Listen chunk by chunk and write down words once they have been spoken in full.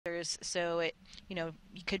So it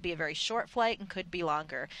could be a very short flight and could be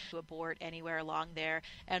longer. To abort anywhere along there,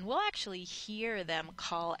 and we'll actually hear them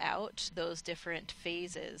call out those different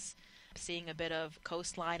phases, seeing a bit of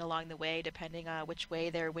coastline along the way depending on which way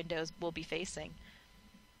their windows will be facing.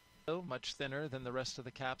 Much thinner than the rest of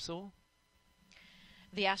the capsule.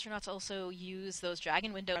 The astronauts also use those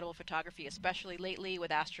dragon window photography, especially lately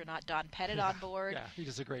with astronaut Don Pettit on board. Yeah, he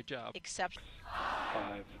does a great job. Except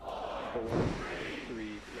 5, 4,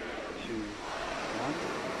 3, 2, 1.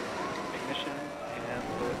 Ignition and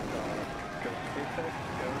liftoff. Go SpaceX,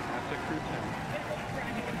 go NASA Crew-10.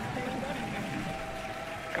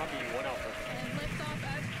 Copy, 1 Alpha. And liftoff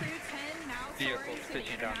of Crew-10 now Vehicle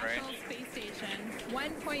pitching down range. Space Station.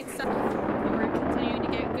 1.7. We're continuing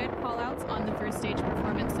to get good call-outs on the first stage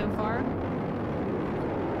performance so far.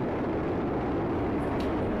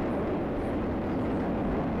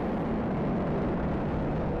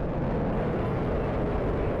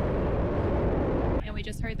 And we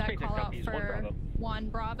just heard that call out for 1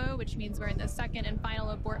 Bravo, which means we're in the second and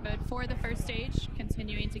final abort mode for the first stage,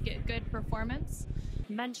 continuing to get good performance.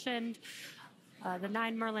 Mentioned the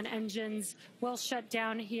 9 Merlin engines will shut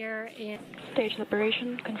down here in stage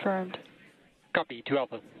separation confirmed. Copy, 2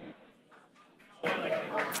 Alpha.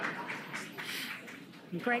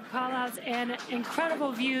 Great call-outs and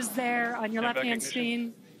incredible views there on your left-hand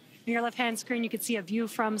screen. On your left-hand screen, you can see a view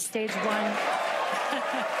from stage 1.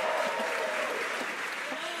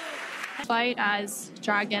 Flight as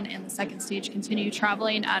Dragon and the second stage continue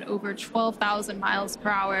traveling at over 12,000 miles per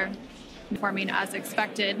hour, performing as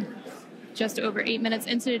expected. Just over 8 minutes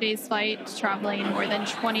into today's flight, traveling more than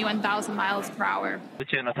 21,000 miles per hour.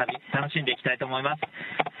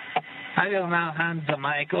 I will now hand the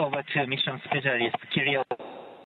mic over to mission specialist Kirill